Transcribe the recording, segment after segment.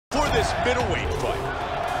For this middleweight fight,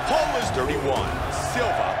 Paul is 31,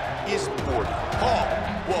 Silva is 40. Paul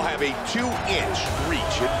will have a 2-inch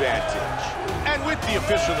reach advantage. And with the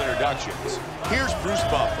official introductions, here's Bruce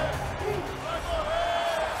Buffer,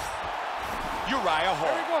 Uriah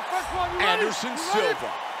Hall, Anderson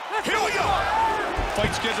Silva. Here we go!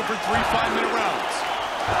 Fight scheduled for 3 5-minute rounds.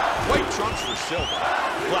 White trunks for Silva,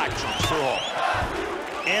 black trunks for Hall.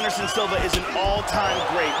 Anderson Silva is an all-time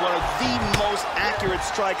great, one of the most accurate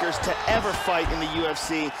strikers to ever fight in the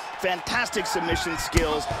UFC. Fantastic submission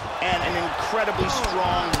skills and an incredibly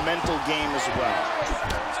strong mental game as well.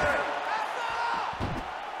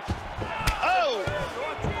 Oh!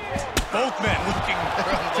 Both men looking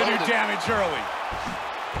to do damage early.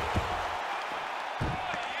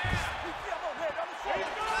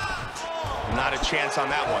 Not a chance on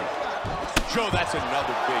that one. Joe, that's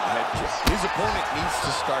another big head kick. His opponent needs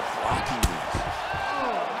to start blocking these.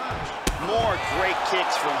 More great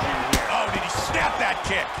kicks from him here. Oh, did he snap that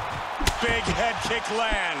kick? Big head kick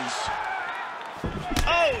lands.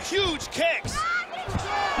 Oh, huge kicks.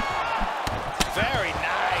 Very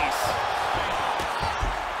nice.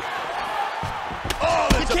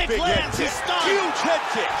 Oh, that's the a big head kick. He's stunned. Huge head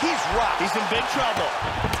kick. He's rocked. He's in big trouble.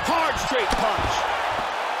 Hard straight punch.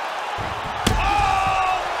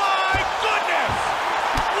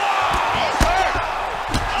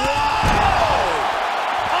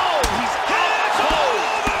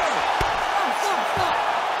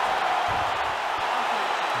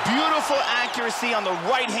 Beautiful accuracy on the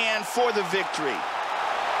right hand for the victory.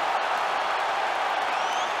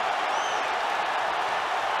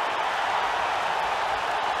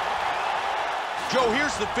 Joe,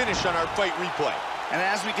 here's the finish on our fight replay. And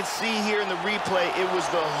as we can see here in the replay, it was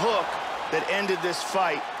the hook that ended this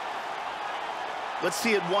fight. Let's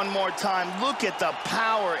see it one more time. Look at the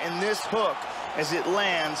power in this hook as it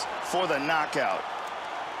lands for the knockout.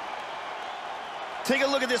 Take a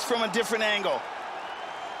look at this from a different angle.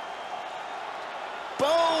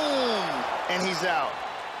 Boom! And he's out.